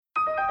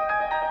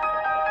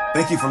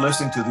Thank you for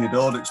listening to the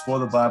Adult Explore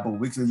the Bible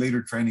Weekly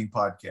Leader Training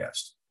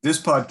Podcast.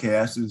 This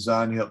podcast is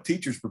designed to help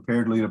teachers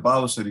prepare to lead a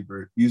Bible study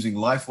group using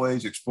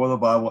Lifeway's Explore the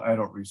Bible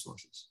adult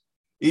resources.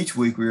 Each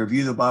week, we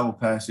review the Bible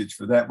passage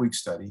for that week's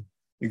study,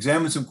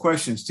 examine some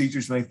questions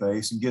teachers may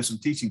face, and give some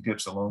teaching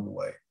tips along the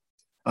way.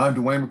 I'm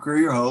Dwayne McCreary,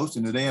 your host,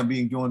 and today I'm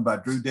being joined by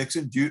Drew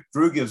Dixon.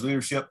 Drew gives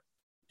leadership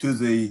to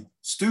the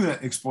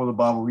student Explore the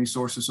Bible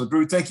resources. So,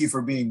 Drew, thank you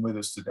for being with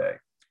us today.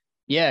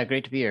 Yeah,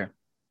 great to be here.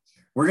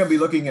 We're going to be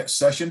looking at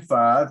session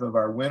 5 of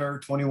our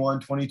winter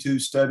 21-22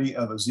 study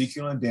of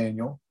Ezekiel and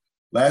Daniel.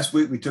 Last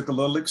week, we took a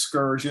little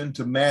excursion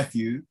to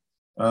Matthew,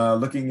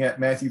 looking at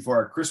Matthew for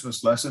our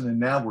Christmas lesson, and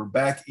now we're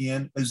back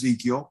in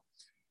Ezekiel.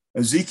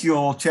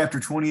 Ezekiel chapter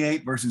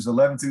 28, verses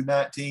 11 through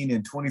 19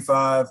 and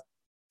 25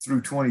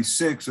 through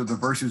 26 are the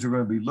verses we're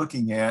going to be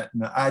looking at.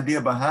 And the idea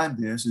behind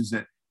this is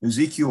that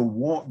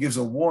Ezekiel gives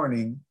a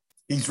warning.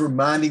 He's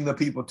reminding the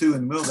people, too,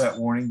 in the middle of that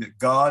warning, that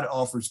God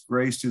offers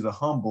grace to the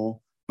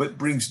humble, but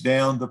brings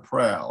down the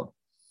proud.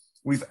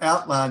 We've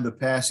outlined the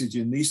passage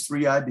in these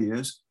 3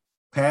 ideas: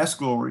 past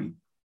glory,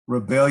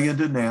 rebellion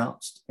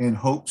denounced, and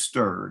hope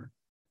stirred.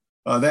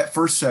 That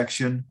first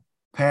section,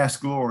 past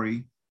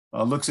glory,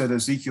 looks at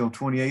Ezekiel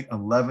 28,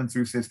 11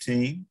 through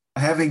 15.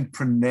 Having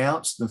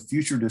pronounced the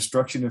future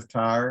destruction of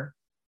Tyre,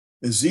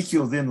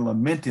 Ezekiel then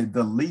lamented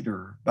the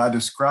leader by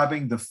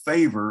describing the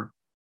favor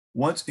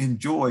once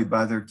enjoyed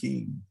by their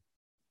king.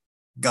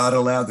 God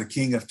allowed the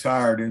king of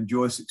Tyre to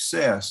enjoy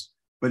success,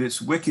 but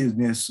its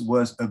wickedness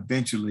was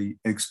eventually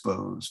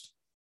exposed.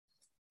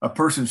 A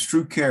person's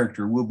true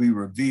character will be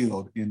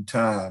revealed in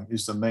time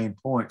is the main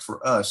point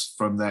for us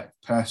from that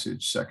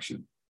passage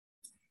section.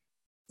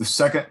 The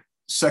second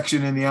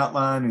section in the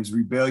outline is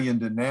rebellion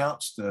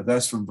denounced.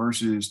 That's from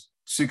verses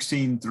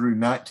 16 through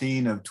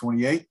 19 of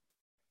 28.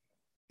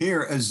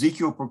 Here,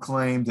 Ezekiel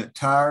proclaimed that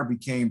Tyre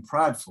became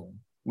prideful,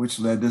 which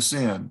led to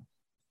sin.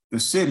 The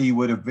city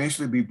would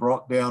eventually be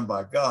brought down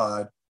by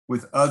God,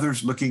 with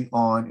others looking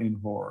on in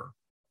horror.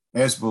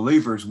 As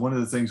believers, one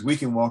of the things we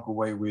can walk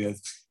away with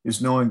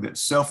is knowing that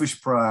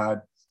selfish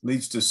pride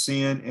leads to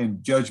sin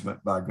and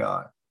judgment by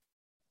God.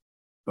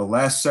 The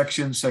last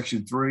section,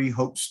 section 3,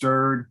 hope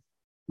stirred,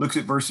 looks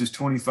at verses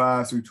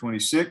 25 through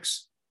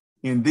 26.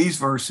 In these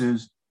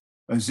verses,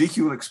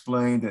 Ezekiel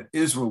explained that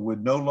Israel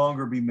would no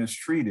longer be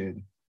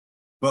mistreated,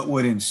 but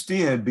would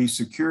instead be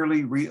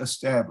securely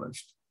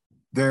reestablished.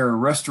 Their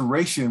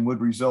restoration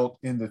would result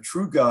in the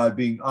true God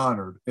being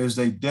honored as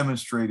they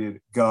demonstrated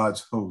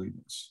God's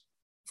holiness.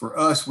 For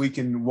us, we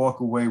can walk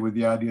away with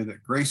the idea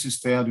that grace is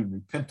found in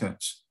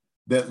repentance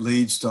that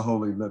leads to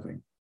holy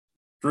living.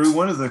 Drew,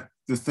 one of the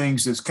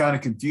things that's kind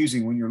of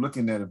confusing when you're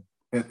looking at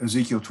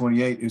Ezekiel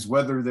 28 is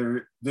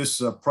whether this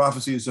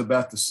prophecy is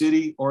about the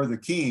city or the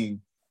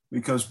king,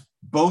 because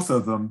both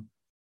of them,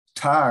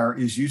 Tyre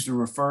is used to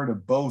refer to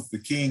both the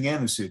king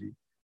and the city.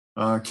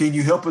 Can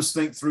you help us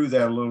think through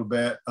that a little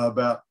bit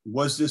about,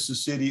 was this the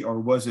city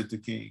or was it the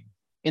king?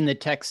 In the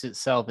text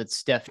itself,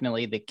 it's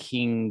definitely the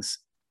king's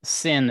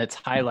sin that's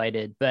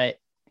highlighted, but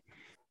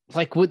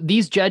like with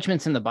these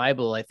judgments in the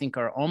Bible, I think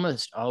are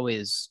almost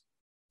always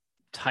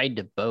tied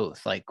to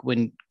both. Like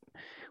when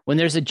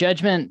there's a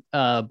judgment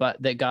but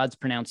that God's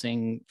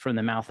pronouncing from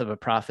the mouth of a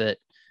prophet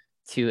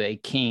to a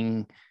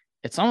king,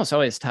 it's almost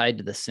always tied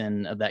to the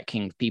sin of that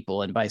king's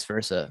people and vice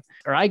versa.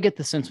 Or I get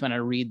the sense when I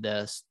read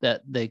this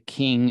that the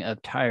king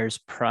of Tyre's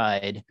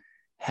pride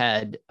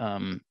had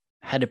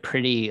a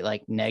pretty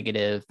like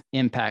negative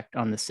impact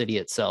on the city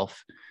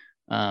itself.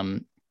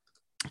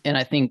 And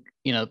I think,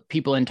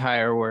 people in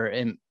Tyre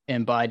were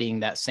embodying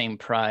that same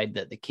pride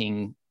that the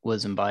king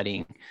was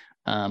embodying.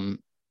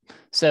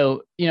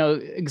 So,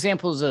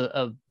 examples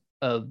of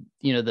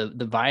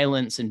the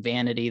violence and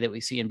vanity that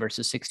we see in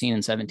verses 16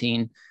 and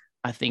 17,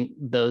 I think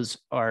those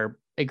are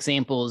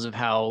examples of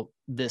how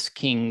this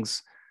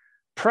king's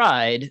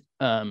pride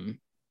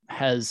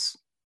has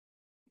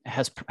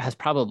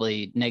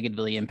probably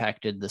negatively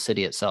impacted the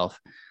city itself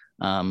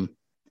and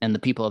the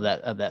people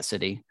of that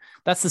city.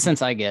 That's the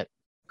sense I get.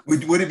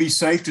 Would it be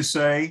safe to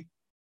say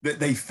that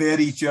they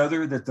fed each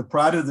other, that the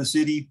pride of the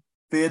city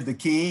fed the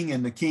king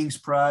and the king's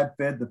pride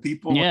fed the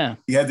people? Yeah.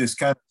 You had this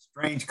kind of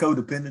strange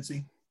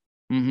codependency.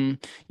 Mm-hmm.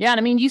 Yeah. And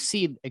I mean, you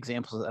see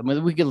examples. I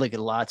mean, we could look at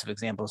lots of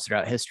examples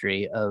throughout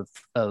history of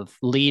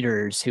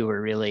leaders who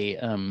were really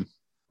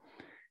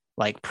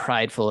like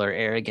prideful or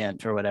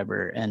arrogant or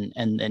whatever. And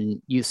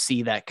then you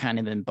see that kind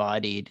of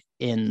embodied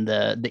in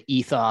the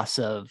ethos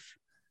of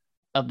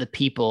the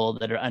people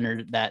that are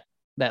under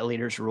that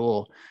leader's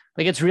rule.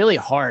 Like it's really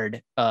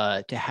hard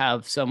to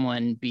have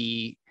someone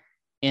be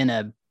in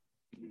a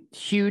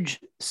huge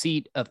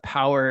seat of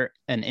power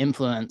and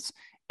influence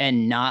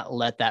and not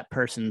let that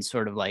person's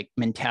sort of like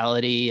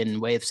mentality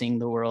and way of seeing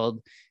the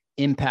world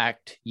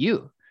impact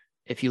you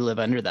if you live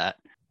under that.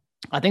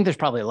 I think there's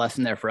probably a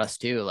lesson there for us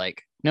too.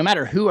 Like no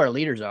matter who our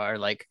leaders are,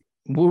 like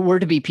we're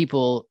to be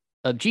people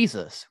of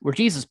Jesus. We're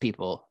Jesus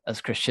people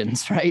as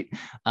Christians, right?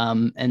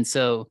 And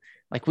so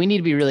like we need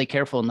to be really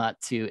careful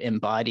not to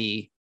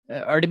embody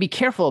or to be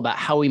careful about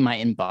how we might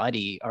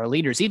embody our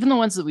leaders, even the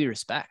ones that we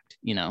respect.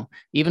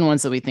 even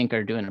ones that we think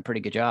are doing a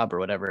pretty good job or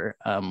whatever,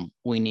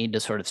 we need to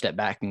sort of step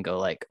back and go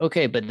like,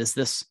 okay, but is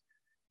this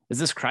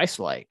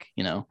Christ-like?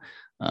 I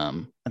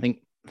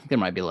think there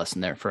might be a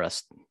lesson there for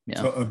us.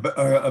 Yeah. So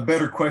a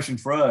better question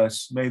for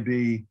us may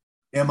be,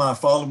 am I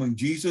following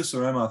Jesus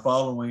or am I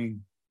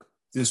following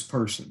this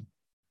person?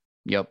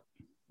 Yep.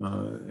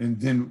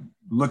 And then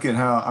look at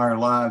how our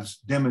lives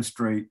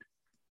demonstrate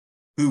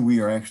who we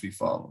are actually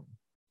following.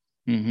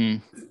 Mm-hmm.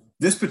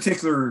 This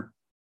particular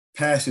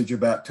passage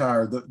about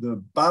Tyre,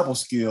 the Bible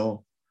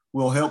skill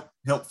will help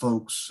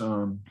folks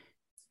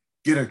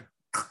get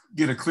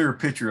a clear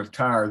picture of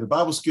Tyre. The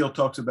Bible skill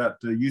talks about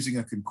using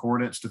a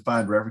concordance to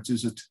find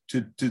references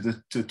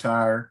to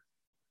Tyre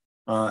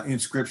in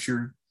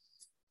Scripture,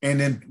 and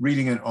then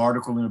reading an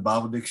article in a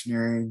Bible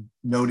dictionary,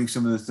 noting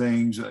some of the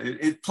things.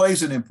 It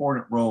plays an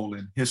important role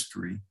in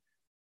history,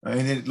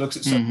 and it looks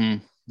at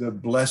some the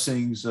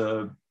blessings,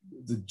 the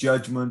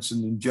judgments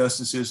and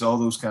injustices, all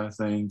those kind of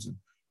things, and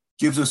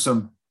gives us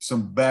some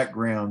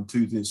background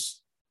to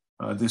this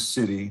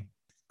city.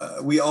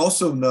 We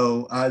also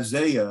know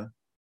Isaiah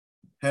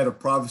had a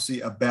prophecy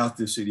about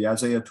this city,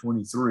 Isaiah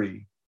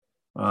 23.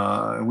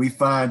 And we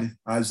find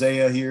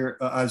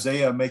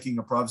Isaiah making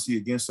a prophecy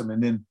against them,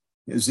 and then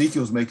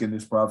Ezekiel's making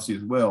this prophecy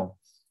as well.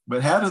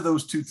 But how do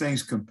those two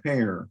things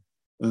compare?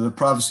 The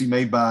prophecy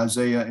made by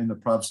Isaiah and the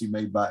prophecy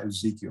made by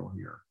Ezekiel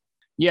here.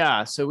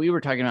 Yeah, so we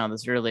were talking about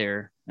this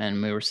earlier,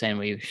 and we were saying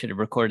we should have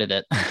recorded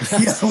it.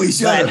 Yeah, we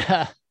should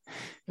have.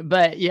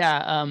 But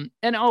yeah,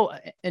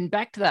 and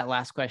back to that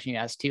last question you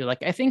asked too.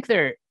 Like, I think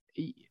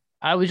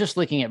I was just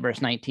looking at verse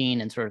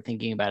 19 and sort of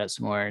thinking about it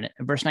some more. And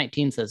verse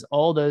 19 says,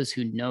 "All those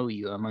who know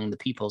you among the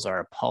peoples are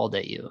appalled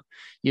at you.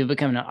 You've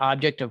become an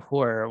object of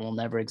horror, will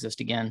never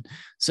exist again."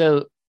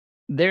 So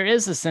there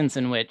is a sense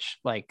in which,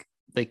 like,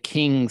 the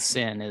king's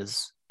sin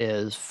is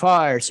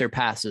far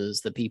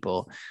surpasses the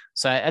people.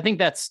 So I think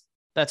that's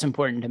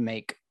important to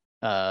make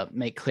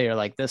clear.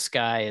 Like, this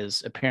guy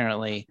is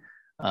apparently,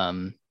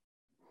 even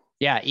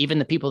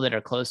the people that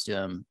are close to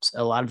him,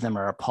 a lot of them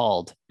are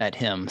appalled at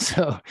him.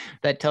 So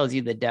that tells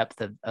you the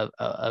depth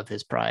of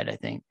his pride, I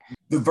think.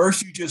 The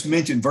verse you just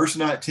mentioned, verse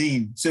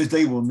 19, says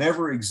they will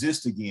never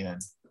exist again.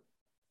 Is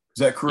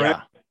that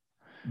correct? Yeah.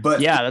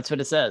 But yeah, that's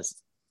what it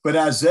says. But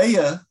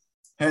Isaiah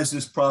has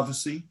this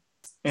prophecy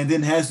and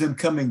then has them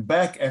coming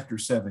back after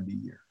 70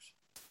 years.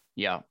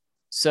 Yeah.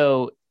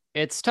 So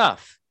it's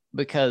tough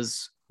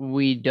because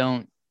we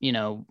don't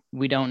know,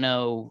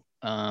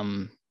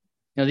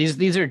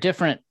 these are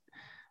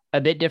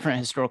a bit different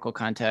historical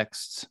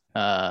contexts.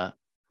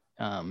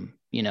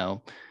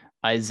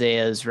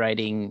 Isaiah's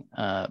writing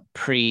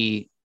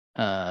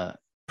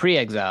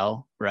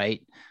pre-exile,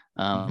 right?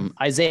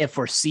 Isaiah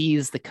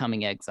foresees the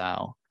coming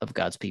exile of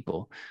God's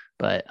people,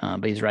 but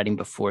he's writing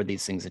before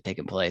these things have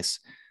taken place.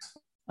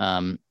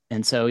 And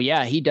so,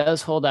 he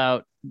does hold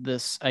out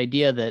this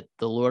idea that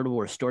the Lord will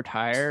restore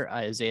Tyre,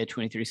 Isaiah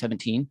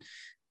 23:17,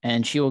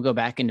 and she will go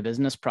back into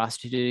business,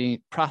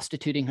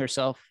 prostituting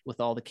herself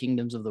with all the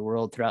kingdoms of the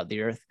world throughout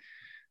the earth,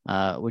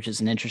 which is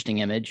an interesting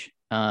image.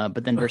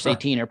 But then verse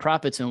 18, her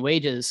profits and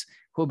wages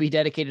will be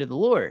dedicated to the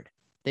Lord.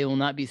 They will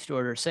not be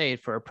stored or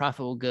saved, for a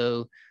profit will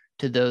go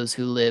to those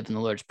who live in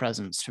the Lord's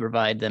presence to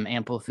provide them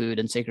ample food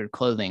and sacred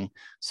clothing.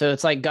 So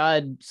it's like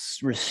God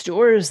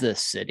restores this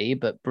city,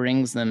 but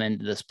brings them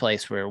into this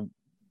place where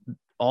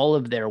all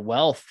of their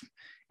wealth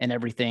and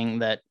everything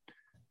that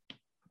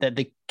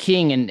the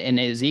king in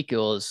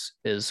Ezekiel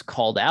is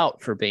called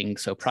out for being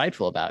so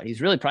prideful about.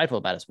 He's really prideful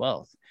about his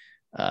wealth.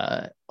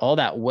 All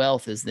that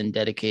wealth is then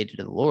dedicated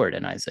to the Lord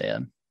in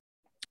Isaiah.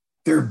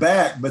 They're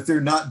back, but they're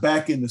not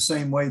back in the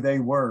same way they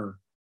were.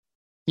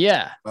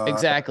 Yeah,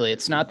 exactly.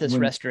 It's not this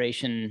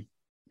restoration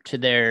to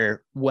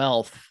their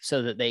wealth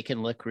so that they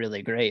can look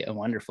really great and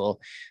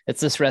wonderful. It's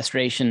this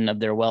restoration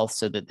of their wealth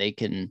so that they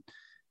can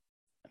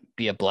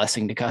be a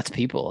blessing to God's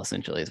people,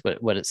 essentially, is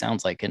what it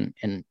sounds like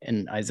in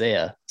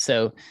Isaiah.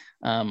 So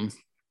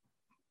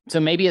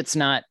maybe it's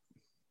not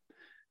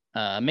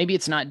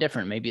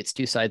different. Maybe it's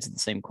two sides of the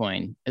same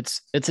coin.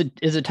 It's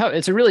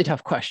a really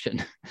tough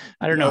question.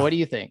 I don't know. What do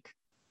you think?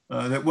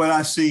 That what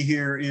I see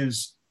here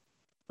is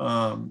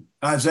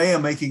Isaiah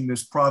making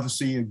this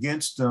prophecy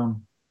against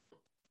them,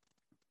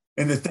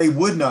 and that they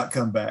would not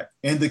come back.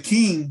 And the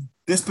king,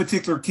 this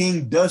particular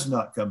king, does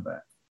not come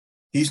back.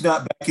 He's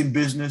not back in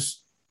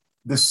business.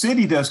 The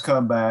city does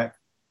come back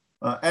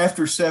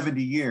after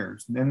 70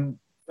 years. And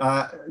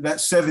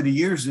that 70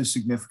 years is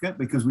significant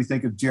because we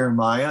think of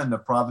Jeremiah and the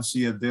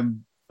prophecy of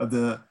them, of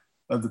the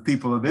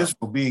people of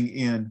Israel being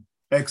in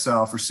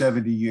exile for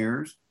 70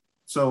 years.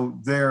 So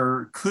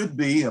there could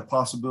be a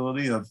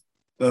possibility of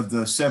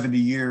the 70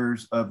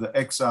 years of the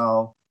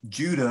exile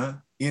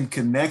Judah in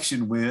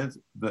connection with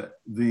the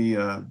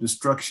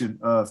destruction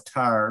of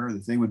Tyre,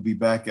 that they would be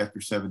back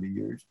after 70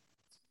 years.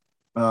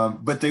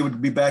 But they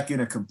would be back in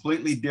a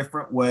completely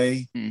different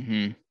way.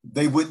 Mm-hmm.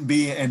 They wouldn't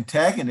be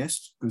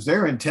antagonists, because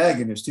they're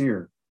antagonists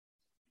here.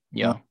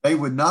 Yeah. They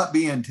would not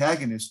be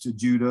antagonists to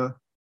Judah,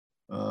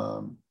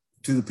 to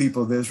the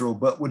people of Israel,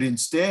 but would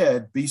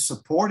instead be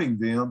supporting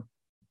them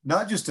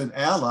not just an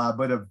ally,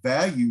 but a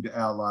valued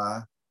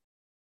ally,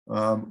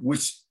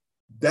 which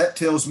that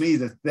tells me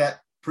that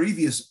that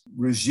previous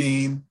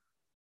regime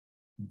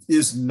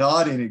is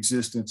not in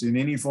existence in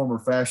any form or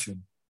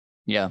fashion.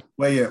 Yeah. The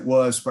way it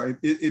was.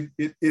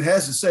 It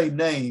has the same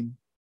name.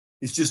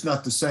 It's just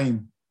not the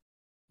same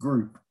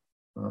group.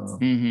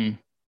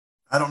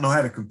 I don't know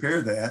how to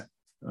compare that.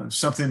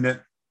 Something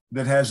that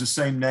has the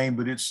same name,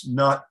 but it's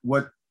not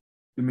what,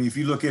 I mean, if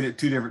you look at it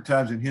two different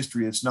times in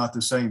history, it's not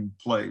the same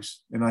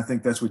place. And I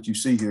think that's what you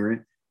see here.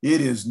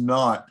 It is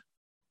not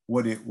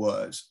what it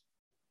was.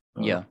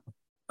 Yeah.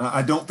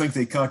 I don't think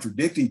they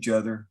contradict each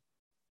other.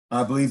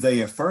 I believe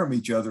they affirm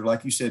each other.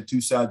 Like you said,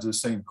 two sides of the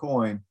same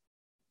coin.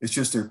 It's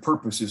just their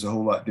purpose is a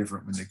whole lot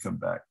different when they come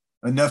back.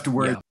 Enough to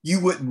where you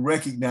wouldn't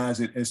recognize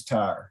it as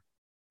Tyre.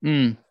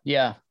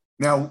 Yeah.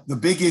 Now, the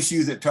big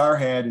issue that Tyre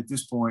had at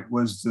this point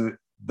was that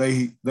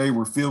they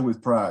were filled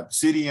with pride, the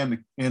city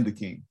and the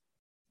king.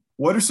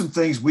 What are some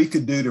things we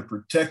could do to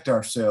protect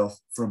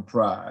ourselves from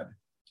pride?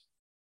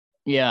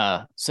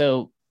 Yeah.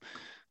 So,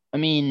 I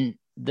mean,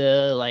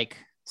 the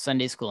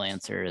Sunday school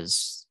answer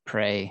is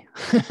pray.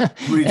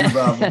 Read your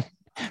Bible.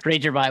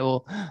 Read your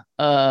Bible.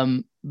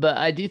 But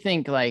I do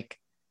think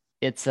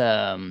it's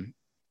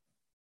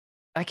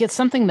it's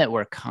something that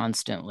we're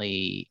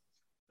constantly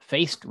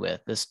faced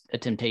with, a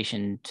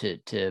temptation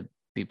to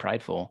be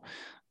prideful.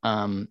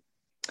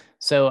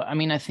 So, I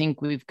mean, I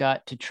think we've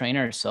got to train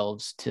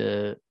ourselves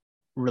to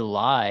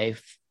rely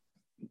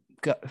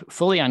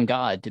fully on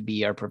God to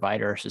be our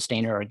provider, our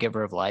sustainer, our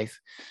giver of life.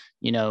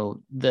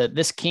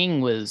 This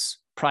king was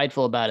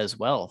prideful about his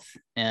wealth.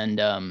 And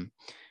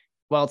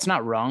while it's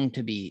not wrong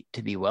to be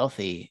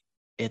wealthy,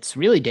 it's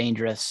really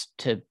dangerous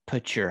to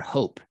put your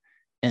hope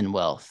in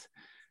wealth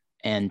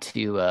and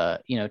to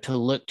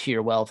look to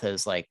your wealth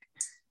as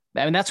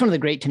that's one of the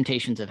great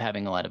temptations of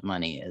having a lot of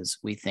money is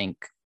we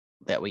think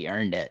that we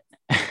earned it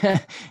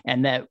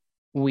and that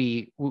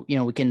we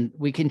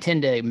can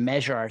tend to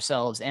measure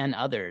ourselves and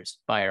others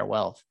by our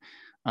wealth.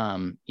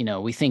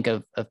 We think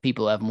of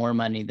people who have more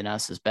money than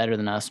us as better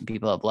than us, and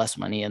people who have less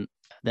money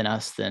than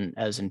us than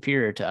as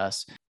inferior to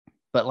us.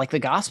 But the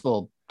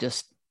gospel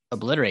just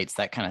obliterates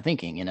that kind of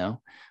thinking.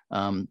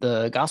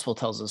 The gospel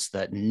tells us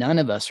that none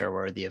of us are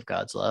worthy of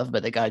God's love,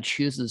 but that God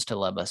chooses to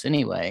love us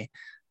anyway,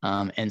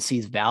 and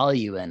sees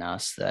value in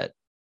us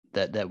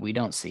that we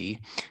don't see.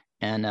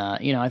 And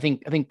I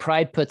think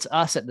pride puts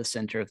us at the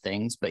center of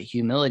things, but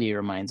humility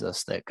reminds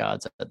us that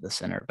God's at the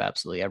center of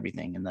absolutely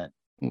everything, and that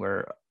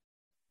we're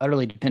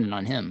utterly dependent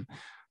on Him.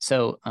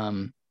 So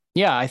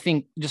I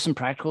think just some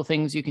practical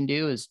things you can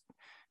do is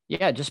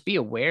just be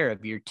aware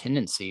of your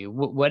tendency.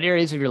 What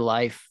areas of your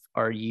life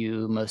are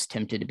you most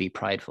tempted to be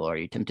prideful? Are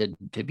you tempted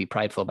to be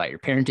prideful about your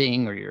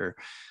parenting or your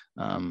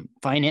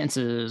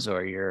finances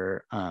or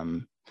your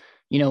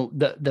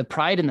the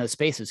pride in those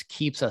spaces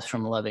keeps us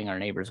from loving our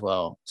neighbors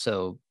well.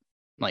 So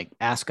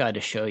ask God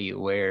to show you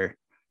where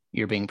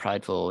you're being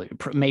prideful,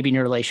 maybe in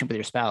your relationship with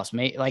your spouse.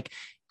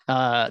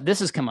 This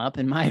has come up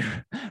in my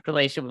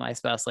relationship with my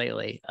spouse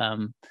lately.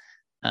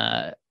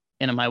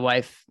 My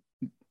wife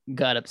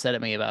got upset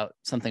at me about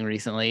something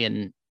recently,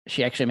 and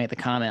she actually made the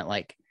comment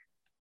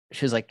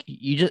she was like,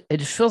 it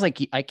just feels like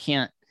I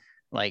can't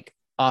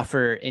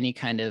offer any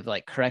kind of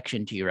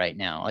correction to you right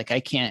now. I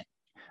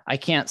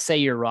can't say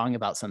you're wrong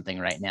about something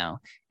right now.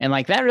 And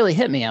that really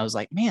hit me. I was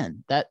like,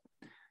 man,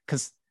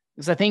 because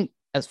I think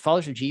as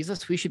followers of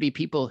Jesus, we should be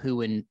people who,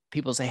 when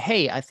people say,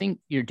 hey, I think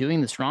you're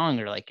doing this wrong,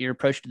 or your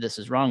approach to this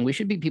is wrong, we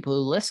should be people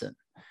who listen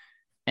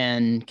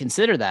and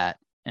consider that,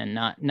 and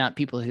not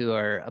people who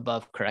are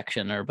above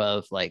correction or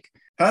above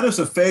How does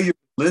a failure to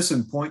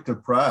listen point to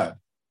pride?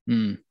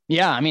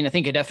 Yeah, I mean, I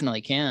think it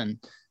definitely can.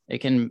 It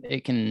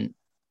can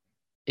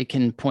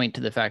point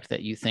to the fact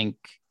that you think,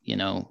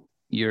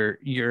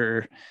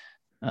 you're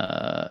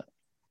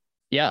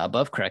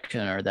above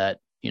correction, or that,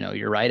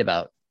 you're right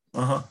about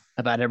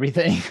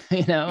everything,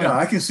 Yeah,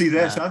 I can see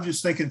that. So I'm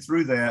just thinking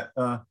through that.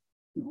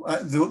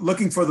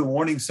 Looking for the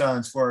warning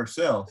signs for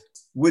ourselves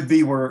would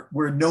be where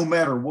no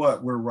matter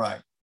what, we're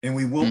right. And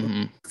we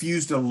won't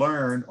refuse to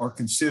learn or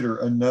consider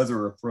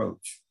another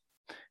approach.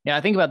 Yeah,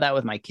 I think about that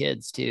with my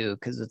kids too,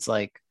 because it's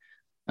I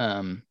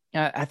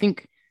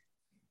think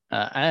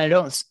I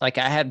don't I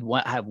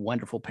have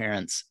wonderful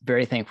parents,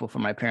 very thankful for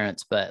my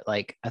parents, but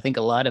I think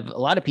a lot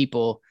of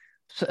people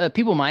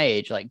my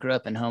age grew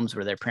up in homes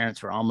where their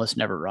parents were almost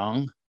never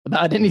wrong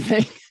about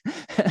anything.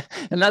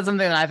 And that's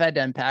something that I've had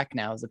to unpack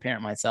now as a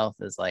parent myself,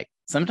 is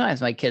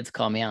sometimes my kids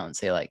call me out and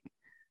say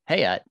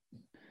hey,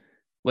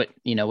 what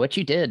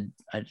you did,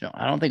 I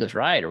don't think it was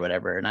right or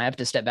whatever. And I have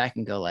to step back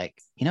and go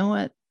you know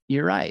what,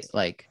 you're right.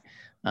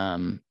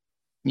 I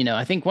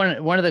think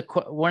one of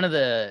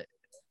the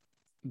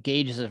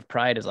gauges of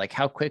pride is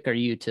how quick are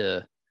you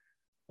to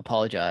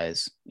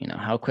apologize?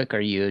 How quick are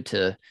you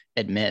to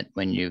admit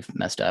when you've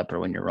messed up or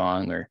when you're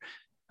wrong? Or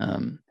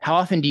how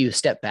often do you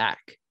step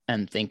back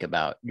and think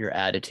about your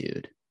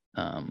attitude?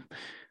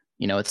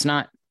 It's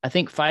not, I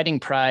think fighting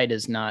pride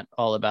is not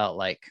all about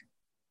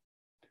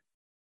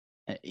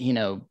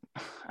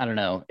I don't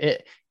know.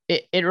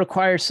 it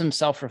requires some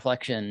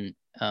self-reflection,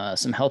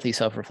 some healthy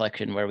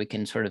self-reflection where we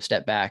can sort of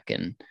step back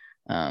and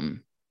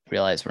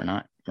realize we're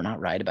not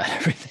right about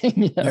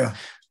everything. Yeah.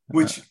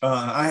 Which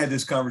I had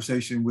this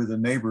conversation with a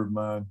neighbor of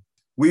mine.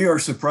 We are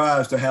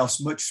surprised at how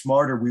much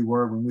smarter we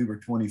were when we were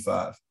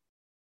 25.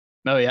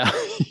 Oh yeah.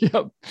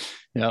 Yep.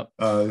 Yep.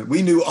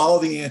 We knew all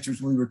the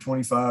answers when we were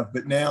 25,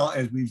 but now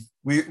as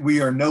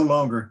we are no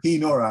longer, he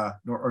nor I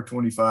nor are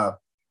 25.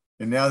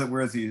 And now that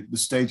we're at the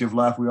stage of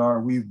life we are,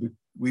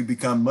 we've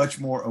become much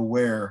more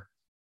aware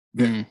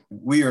that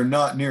we are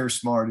not near as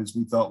smart as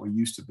we thought we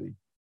used to be.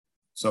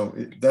 So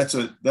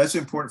that's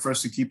important for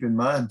us to keep in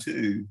mind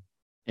too.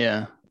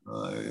 Yeah.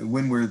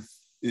 When we're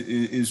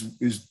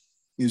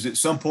is at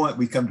some point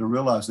we come to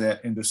realize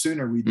that, and the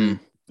sooner we do,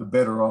 the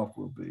better off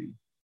we'll be.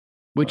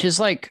 Which is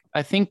like,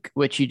 I think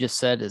what you just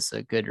said is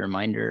a good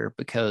reminder,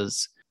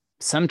 because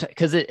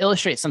it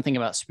illustrates something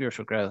about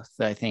spiritual growth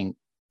that I think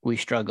we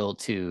struggle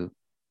to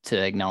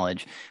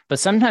acknowledge. But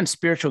sometimes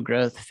spiritual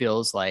growth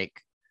feels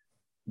like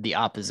the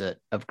opposite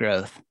of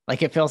growth.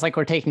 Like it feels like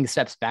we're taking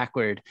steps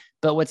backward.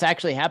 But what's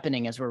actually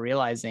happening is we're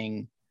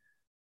realizing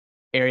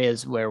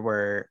areas where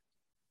we're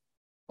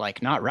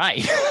like not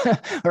right,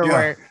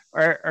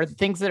 or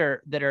things that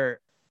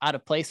are out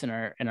of place in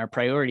our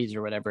priorities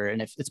or whatever.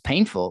 And if it's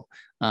painful,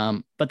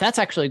 but that's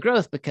actually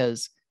growth,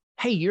 because,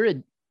 hey,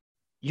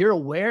 you're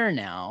aware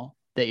now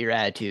that your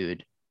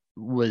attitude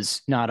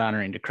was not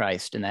honoring to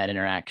Christ in that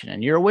interaction.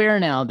 And you're aware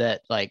now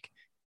that like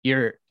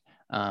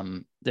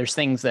there's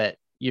things that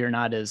you're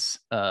not as,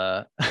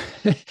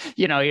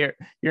 you're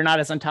not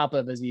as on top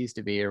of as you used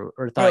to be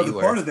or thought you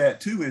were. Part of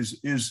that too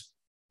is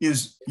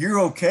you're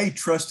okay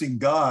trusting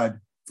God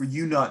for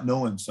you not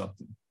knowing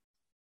something.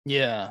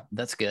 Yeah,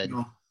 that's good.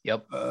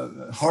 Yep.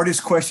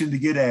 Hardest question to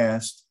get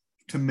asked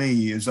to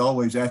me is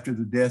always after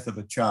the death of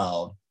a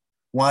child.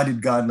 Why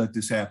did God let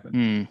this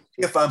happen?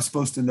 If I'm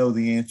supposed to know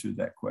the answer to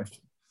that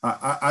question.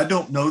 I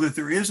don't know that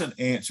there is an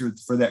answer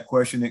for that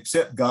question,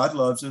 except God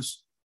loves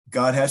us.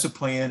 God has a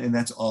plan, and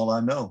that's all I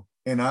know.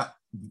 And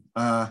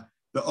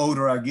the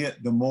older I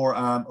get, the more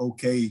I'm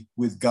okay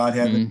with God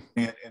having a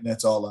plan, and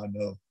that's all I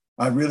know.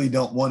 I really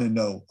don't want to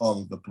know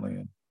all of the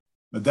plan.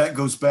 But that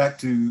goes back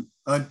to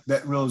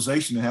that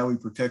realization of how we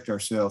protect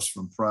ourselves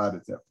from pride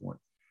at that point.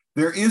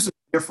 There is a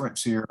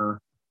difference here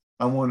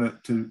I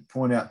want to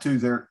point out too.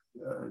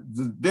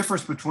 The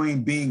difference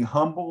between being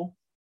humble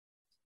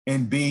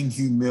and being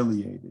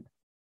humiliated.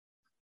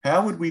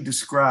 How would we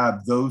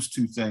describe those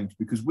two things?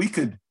 Because we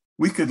could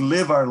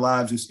live our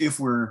lives as if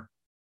we're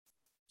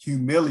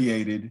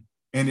humiliated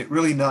and it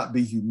really not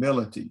be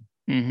humility.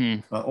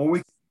 Or we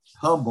can be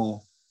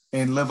humble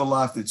and live a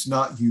life that's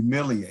not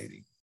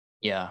humiliating.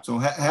 Yeah. So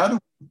how do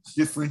we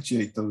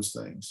differentiate those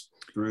things,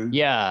 Drew?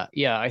 Yeah.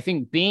 I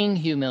think being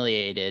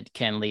humiliated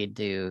can lead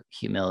to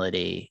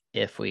humility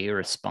if we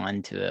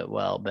respond to it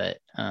well, but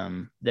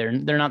they're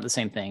not the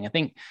same thing. I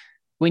think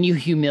when you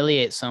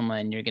humiliate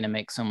someone, you're going to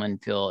make someone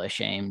feel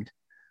ashamed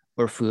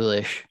or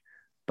foolish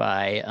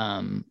by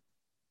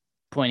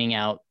pointing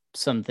out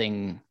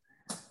something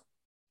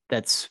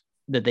that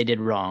they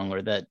did wrong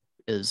or that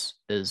is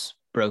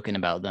broken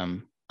about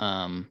them.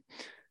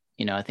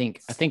 I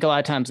think a lot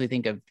of times we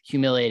think of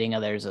humiliating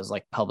others as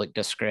like public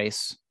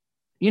disgrace,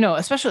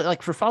 especially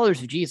like for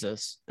followers of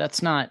Jesus,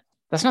 that's not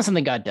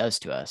something God does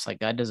to us. Like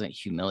God doesn't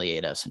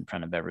humiliate us in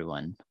front of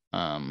everyone.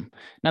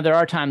 Now there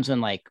are times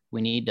when like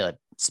we need to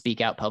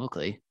speak out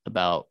publicly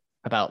about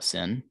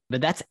sin,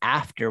 but that's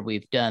after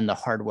we've done the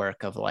hard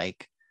work of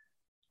like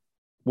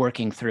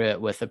working through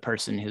it with the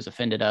person who's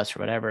offended us or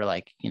whatever.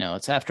 Like,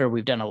 it's after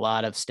we've done a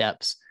lot of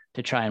steps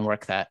to try and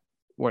work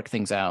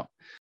things out.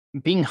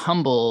 Being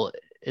humble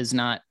is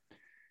not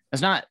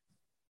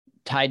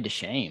tied to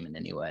shame in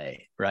any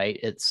way, right?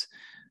 It's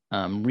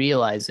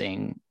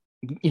realizing,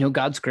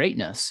 God's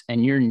greatness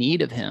and your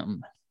need of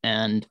him.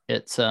 And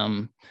it's,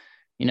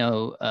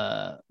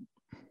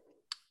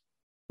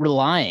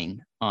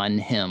 relying on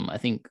him. I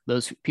think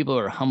those people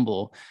who are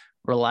humble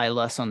rely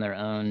less on their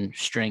own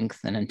strength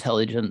and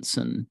intelligence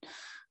and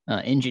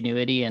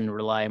ingenuity, and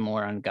rely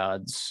more on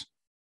God's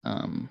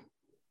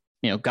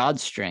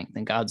strength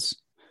and God's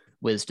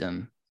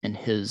wisdom and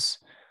his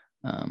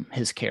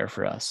care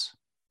for us.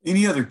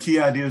 Any other key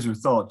ideas or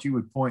thoughts you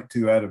would point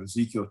to out of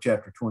Ezekiel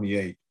chapter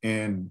 28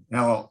 and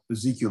how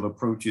Ezekiel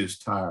approaches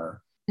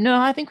Tyre? No,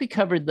 I think we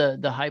covered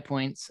the high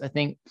points. I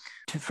think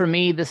for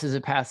me, this is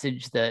a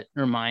passage that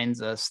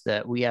reminds us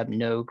that we have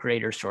no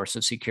greater source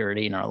of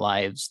security in our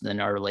lives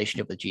than our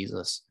relationship with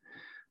Jesus.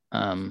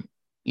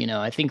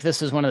 I think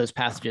this is one of those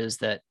passages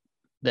that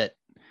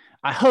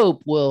I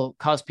hope will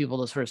cause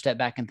people to sort of step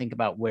back and think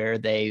about where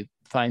they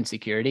find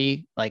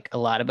security. Like a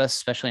lot of us,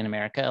 especially in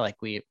America,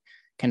 like we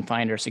can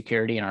find our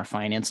security in our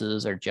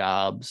finances, our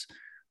jobs,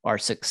 our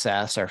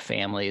success, our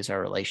families,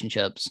 our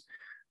relationships.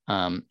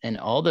 And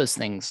all those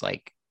things,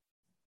 like,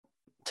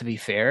 to be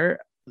fair,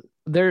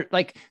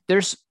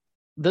 there's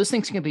those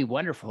things can be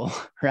wonderful,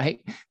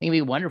 right? They can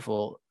be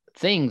wonderful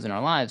things in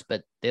our lives,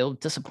 but they'll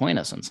disappoint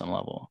us on some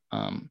level.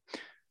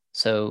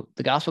 So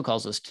the gospel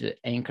calls us to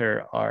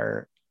anchor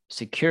our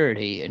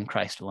security in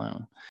Christ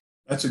alone.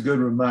 That's a good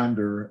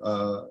reminder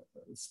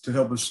to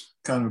help us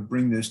kind of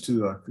bring this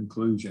to a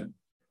conclusion.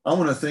 I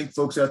want to thank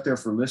folks out there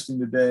for listening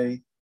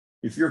today.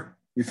 If you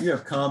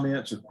have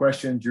comments or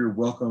questions, you're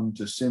welcome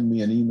to send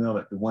me an email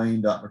at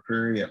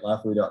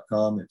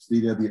dwayne.mccrary@lifeway.com. It's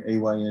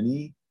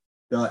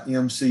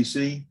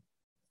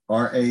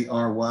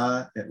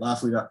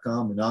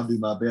dwayne.mccrary@lifeway.com, and I'll do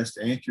my best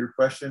to answer your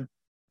question.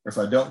 Or if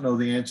I don't know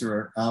the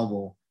answer, I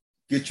will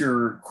get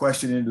your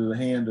question into the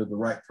hand of the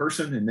right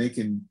person, and they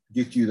can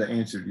get you the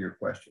answer to your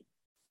question.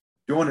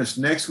 Join us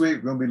next week.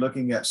 We're going to be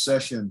looking at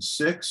session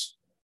 6.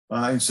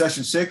 In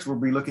session 6, we'll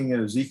be looking at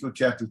Ezekiel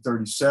chapter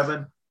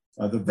 37,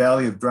 the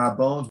Valley of Dry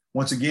Bones.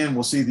 Once again,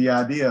 we'll see the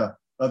idea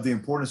of the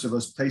importance of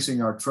us placing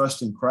our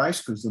trust in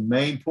Christ, because the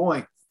main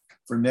point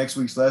for next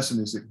week's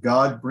lesson is that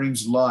God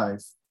brings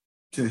life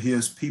to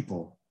his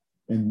people.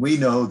 And we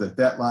know that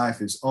that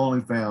life is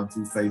only found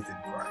through faith in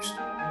Christ.